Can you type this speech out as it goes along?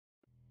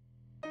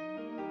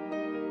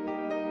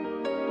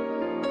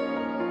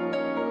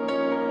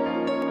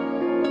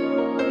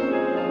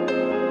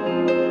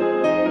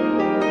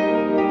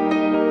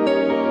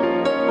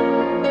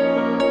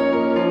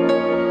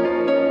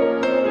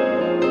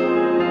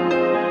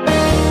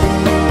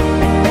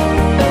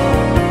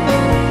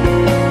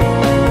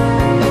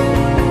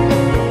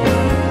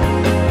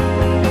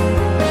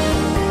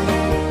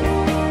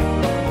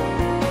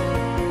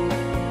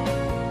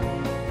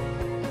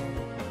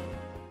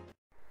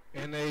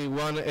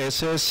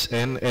NA1SS,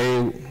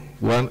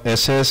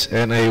 NA1SS,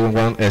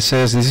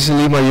 NA1SS. This is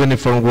Lima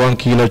Uniform 1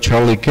 Kilo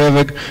Charlie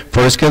Quebec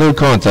for scheduled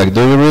contact.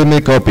 Do you read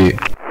me? Copy.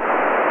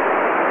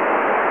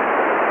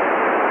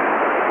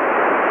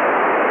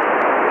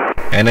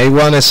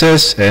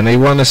 NA1SS,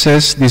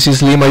 NA1SS. This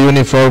is Lima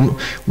Uniform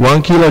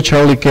 1 Kilo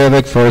Charlie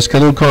Quebec for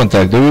scheduled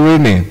contact. Do you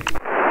read me?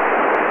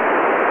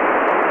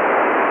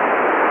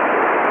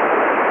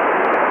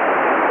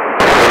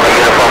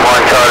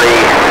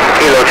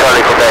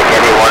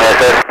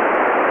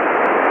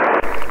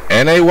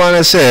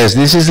 NA1SS,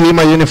 this is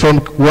Lima Uniform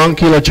 1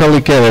 Kilo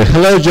Charlie Quebec.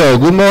 Hello Joe,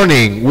 good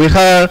morning. We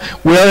are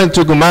in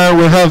Tucumán.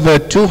 We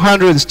have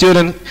 200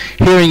 students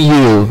hearing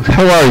you.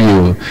 How are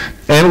you?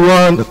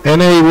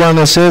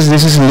 NA1SS,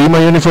 this is Lima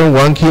Uniform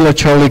 1 Kilo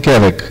Charlie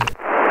Quebec.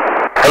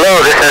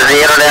 Hello, this is the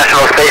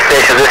International Space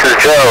Station. This is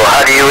Joe.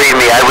 How do you read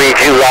me? I read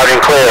you loud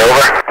and clear.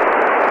 Over.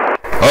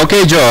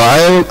 Okay Joe,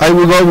 I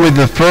will go with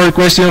the first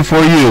question for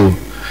you.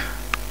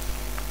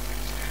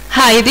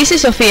 Hi, this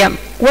is Sofia.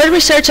 What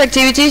research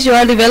activities you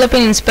are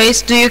developing in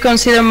space do you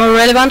consider more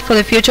relevant for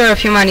the future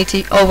of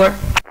humanity? Over.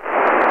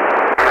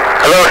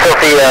 Hello,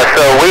 Sophia.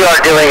 So we are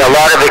doing a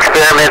lot of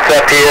experiments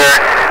up here.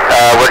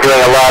 We're doing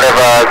a lot of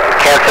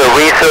cancer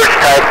research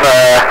type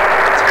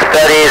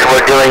studies.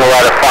 We're doing a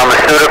lot of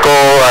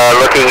pharmaceutical,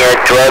 looking at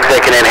drugs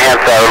that can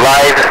enhance our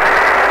lives,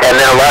 and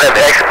then a lot of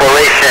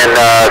exploration.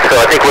 So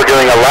I think we're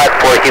doing a lot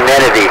for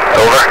humanity.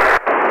 Over.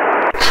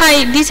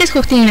 Hi, this is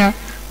Justina.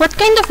 What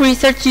kind of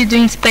research you do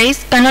in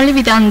space can only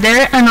be done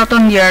there and not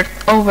on the Earth?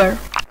 Over.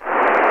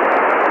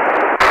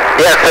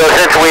 Yeah, so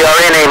since we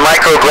are in a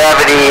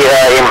microgravity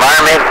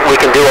environment, we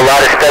can do a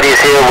lot of studies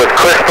here with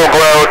crystal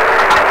growth,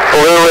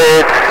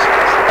 fluids.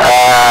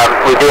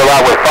 We do a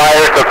lot with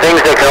fire, so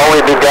things that can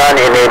only be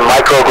done in a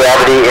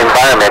microgravity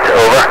environment.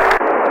 Over.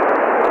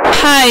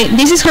 Hi,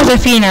 this is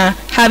Josefina.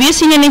 Have you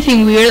seen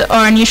anything weird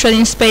or unusual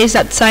in space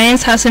that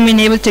science hasn't been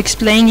able to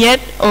explain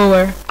yet?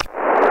 Over.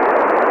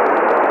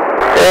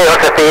 Hey,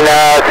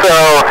 Josefina. So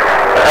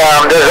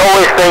there's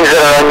always things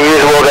that are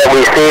unusual that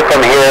we see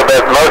from here,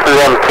 but most of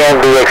them can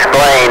be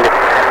explained.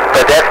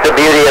 But that's the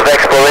beauty of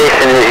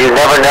exploration, is you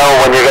never know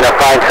when you're going to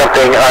find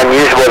something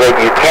unusual that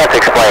you can't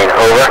explain.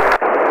 Over.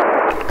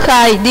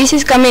 Hi, this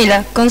is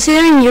Camila.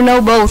 Considering you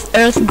know both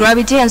Earth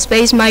gravity and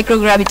space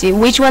microgravity,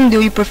 which one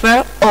do you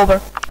prefer?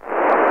 Over.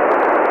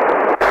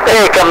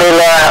 Hey,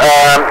 Camila.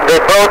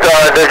 They both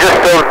are, they're just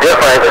so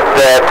different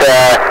that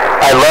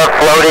I love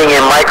floating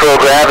in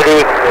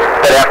microgravity,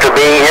 but after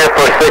being here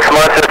for 6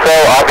 months or so,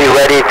 I'll be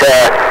ready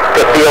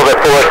to feel the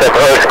force of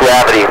Earth's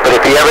gravity. But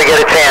if you ever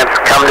get a chance,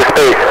 come to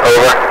space.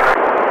 Over.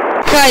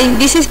 Hi,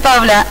 this is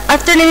Paula.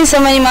 After living so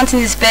many months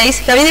in space,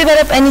 have you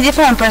developed any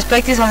different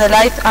perspectives on the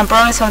life and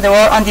problems of the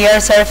world on the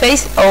Earth's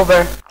surface?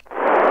 Over.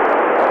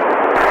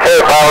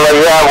 Hey, Paula,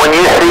 yeah, when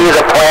you see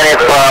the planet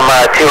from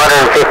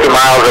 250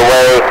 miles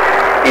away,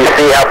 you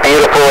see how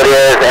beautiful it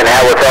is and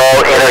how it's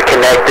all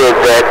interconnected,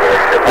 that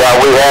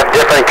while we have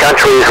different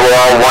countries, we're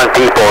all one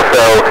people,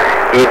 so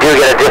you do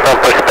get a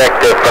different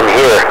perspective from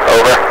here.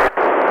 Over.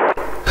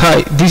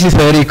 Hi, this is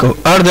Federico.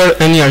 Are there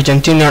any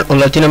Argentinian or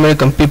Latin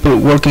American people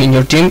working in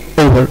your team?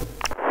 Over.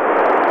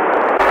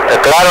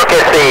 Claro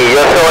que sí,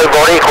 yo soy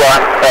boricua,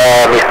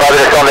 mis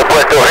padres son de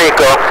Puerto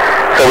Rico,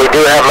 so we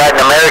do have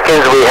Latin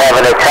Americans, we have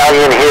an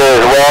Italian here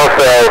as well,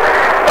 so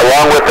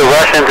along with the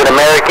Russians and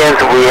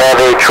Americans, we have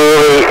a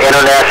truly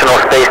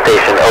international space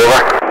station. Over.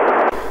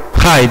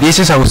 Hi, this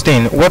is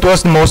Agustin. What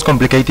was the most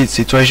complicated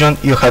situation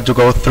you had to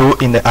go through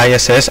in the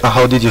ISS and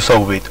how did you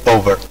solve it?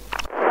 Over.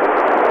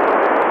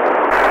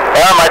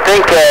 I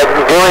think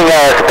doing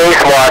a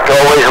spacewalk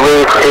always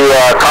leads to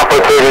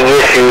complicating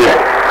issues,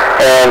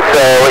 and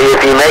so if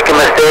you make a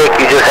mistake,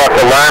 you just have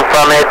to learn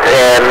from it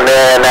and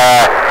then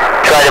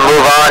try to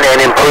move on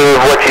and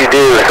improve what you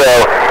do.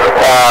 So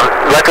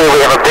luckily we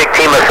have a big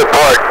team of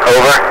support.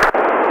 Over.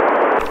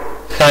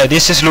 Hi,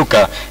 this is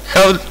Luca.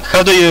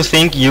 How do you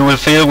think you will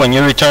feel when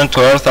you return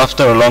to Earth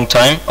after a long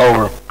time?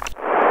 Over.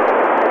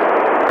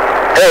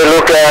 Hey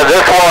Luca,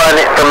 this one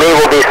for me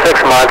will be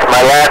 6 months.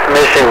 My last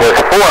mission was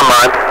 4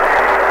 months,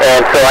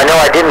 and so I know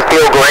I didn't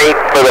feel great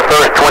for the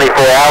first 24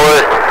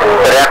 hours,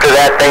 but after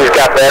that things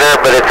got better.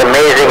 But it's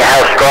amazing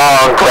how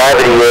strong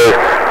gravity is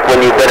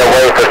when you've been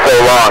away for so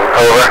long.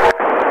 Over.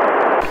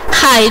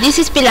 Hi, this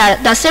is Pilar.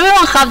 Does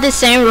everyone have the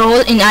same role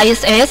in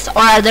ISS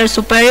or are there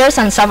superiors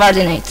and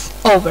subordinates?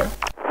 Over.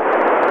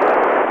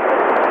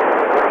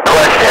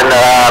 Question.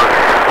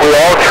 We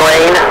all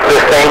train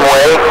the same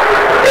way,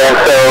 and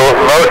so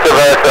most of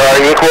us are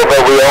equal,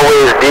 but we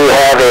always do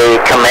have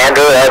a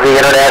commander of the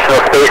International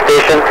Space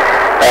Station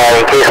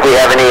in case we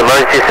have any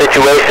emergency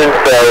situations.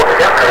 So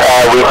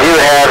we do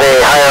have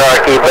a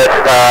hierarchy, but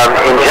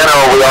in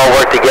general we all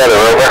work together.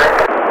 Over.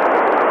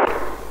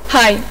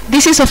 Hi,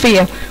 this is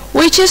Sofia.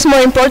 Which is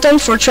more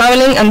important for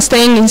traveling and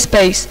staying in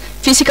space?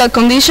 Physical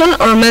condition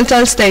or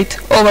mental state?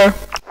 Over.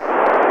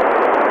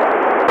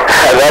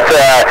 That's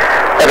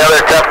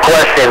another tough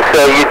question.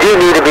 So you do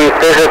need to be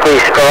physically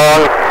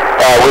strong.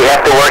 We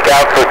have to work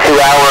out for 2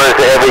 hours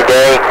every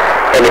day,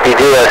 and if you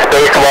do a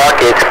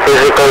spacewalk, it's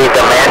physically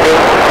demanding.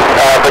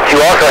 But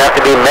also have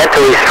to be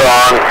mentally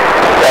strong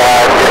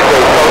to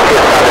stay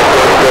focused on a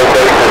day-to-day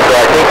basis. So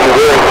I think you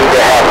really need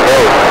to have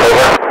both.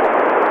 Over.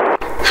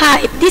 Hi,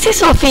 this is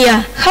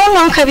Sophia. How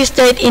long have you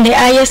stayed in the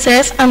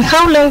ISS and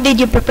how long did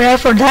you prepare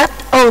for that?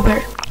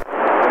 Over.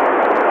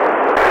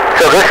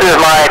 So this is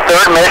my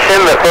third mission.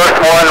 The first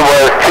one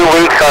was 2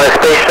 weeks on a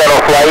space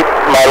shuttle flight.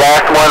 My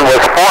last one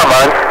was 4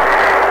 months.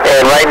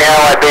 And right now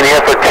I've been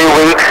here for 2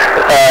 weeks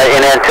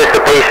in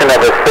anticipation of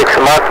a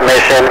 6-month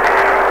mission.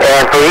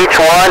 And for each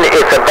one,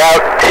 it's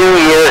about 2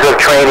 years of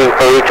training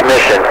for each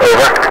mission.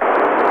 Over.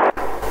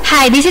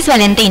 Hi, this is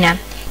Valentina.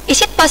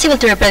 Is it possible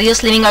to reproduce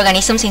living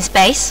organisms in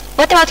space?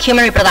 What about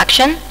human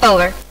reproduction?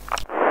 Over.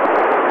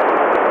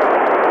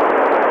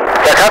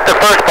 So I got the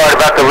first part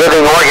about the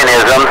living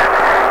organisms.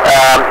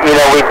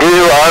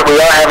 We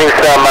are having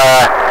some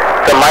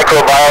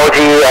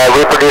microbiology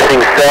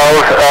reproducing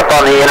cells up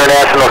on the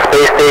International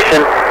Space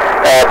Station,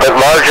 but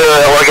larger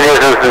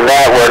organisms than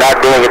that we're not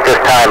doing at this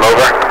time.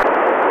 Over.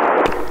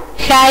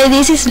 Hi,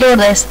 this is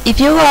Lourdes. If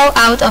you go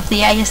out of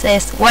the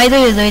ISS, why do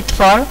you do it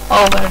for?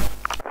 Over.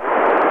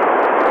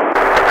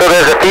 So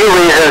there's a few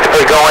reasons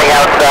for going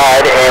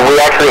outside, and we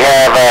actually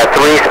have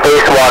 3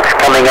 spacewalks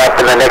coming up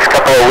in the next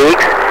couple of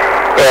weeks,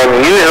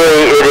 and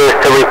usually it is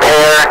to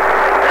repair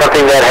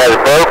something that has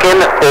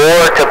broken or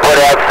to put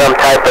out some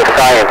type of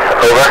science.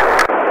 Over.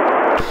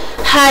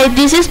 Hi,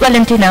 this is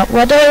Valentina.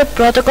 What are the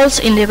protocols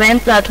in the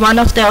event that one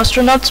of the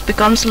astronauts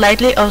becomes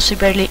slightly or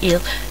severely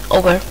ill?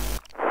 Over.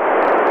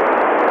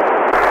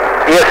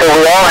 Yeah, so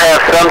we all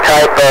have some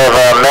type of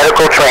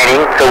medical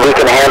training, so we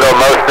can handle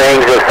most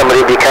things if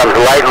somebody becomes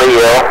lightly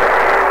ill.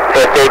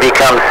 If they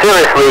become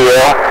seriously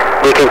ill,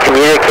 we can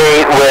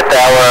communicate with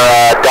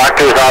our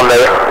doctors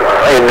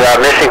in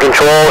mission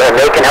control, and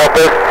they can help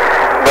us.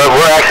 But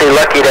we're actually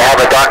lucky to have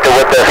a doctor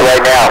with us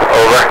right now.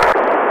 Over.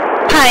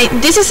 Hi,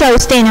 this is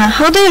Agustina.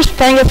 How do you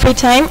spend your free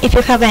time, if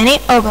you have any?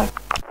 Over.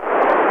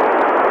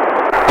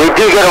 We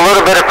do get a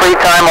little bit of free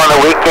time on the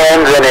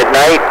weekends and at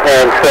night,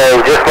 and so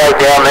just like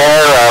down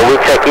there, we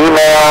check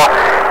email,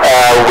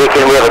 we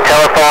have a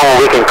telephone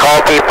where we can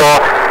call people,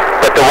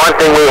 but the one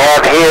thing we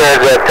have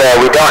here that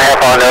we don't have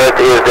on Earth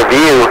is the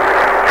view,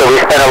 so we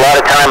spend a lot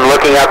of time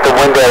looking out the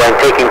window and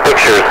taking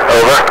pictures.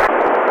 Over.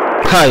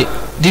 Hi,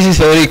 this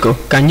is Federico.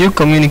 Can you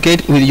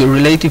communicate with your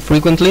relative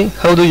frequently?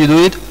 How do you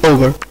do it?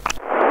 Over.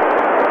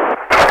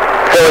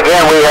 So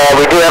again,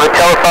 we do have a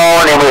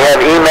telephone and we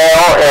have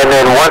email, and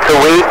then once a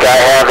week I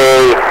have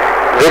a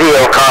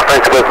video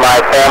conference with my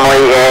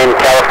family in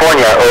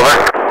California. Over.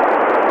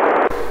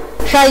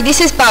 Hi, this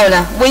is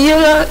Paula. Would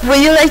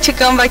you like to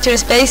come back to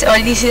space, or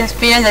this is an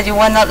experience that you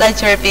would not like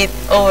to repeat?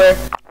 Over.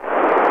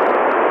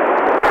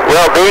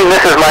 Well,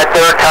 this is my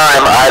 3rd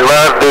time, I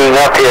love being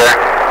up here,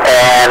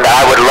 and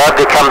I would love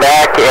to come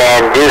back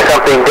and do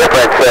something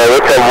different. So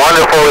it's a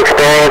wonderful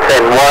experience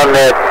and one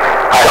that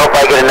I hope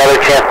I get another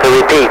chance to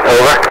repeat.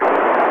 Over.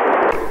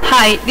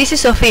 Hi, this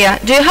is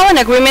Sophia. Do you have an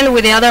agreement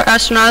with the other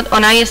astronaut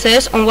on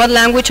ISS on what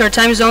language or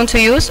time zone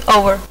to use?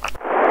 Over.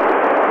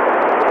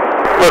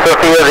 Well,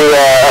 Sophia, the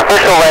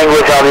official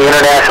language on the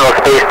International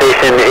Space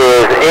Station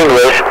is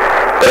English,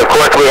 but of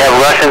course we have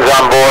Russians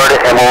on board,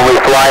 and when we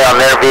fly on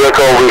their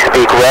vehicle we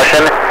speak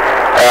Russian.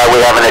 We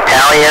have an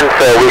Italian,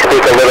 so we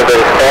speak a little bit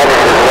of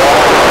Spanish as well.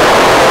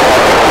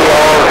 We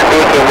all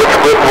speak in which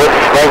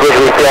language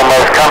we feel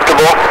most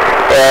comfortable,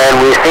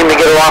 and we seem to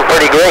get along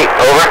pretty great.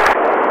 Over.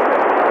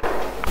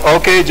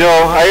 Okay,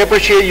 Joe, I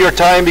appreciate your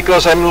time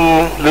because I'm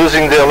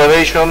losing the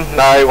elevation.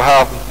 Now I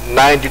have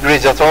 9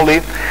 degrees just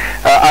only.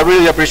 I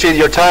really appreciate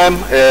your time.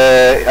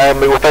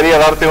 Me gustaría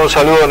darte un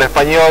saludo en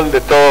español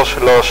de todos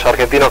los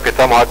argentinos que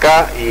estamos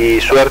acá y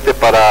suerte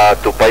para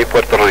tu país,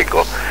 Puerto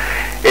Rico.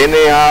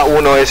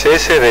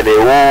 NA1SS del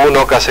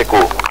EU1KCQ.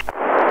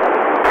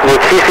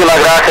 Muchísimas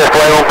gracias,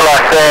 fue un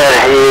placer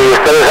y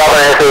ustedes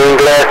hablan ese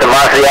inglés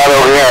demasiado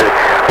bien.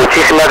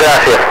 Muchísimas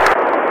gracias.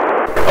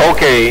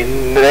 Okay,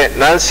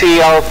 Nancy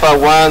Alpha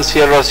 1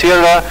 Sierra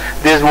Sierra,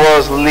 this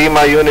was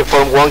Lima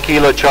Uniform 1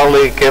 Kilo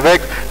Charlie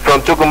Quebec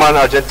from Tucumán,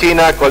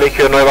 Argentina,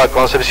 Colegio Nueva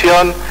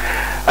Concepción.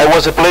 It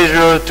was a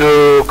pleasure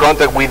to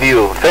contact with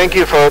you. Thank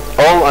you for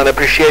all and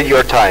appreciate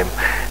your time.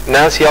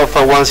 Nancy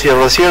Alpha 1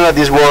 Sierra Sierra,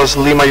 this was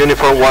Lima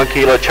Uniform 1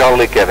 Kilo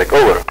Charlie Quebec.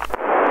 Over.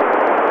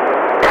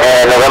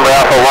 And November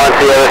Alpha 1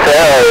 Sierra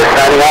Sierra is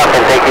signing off,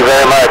 and thank you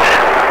very much.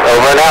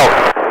 Over and out.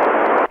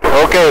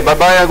 Okay,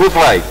 bye-bye and good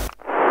flight.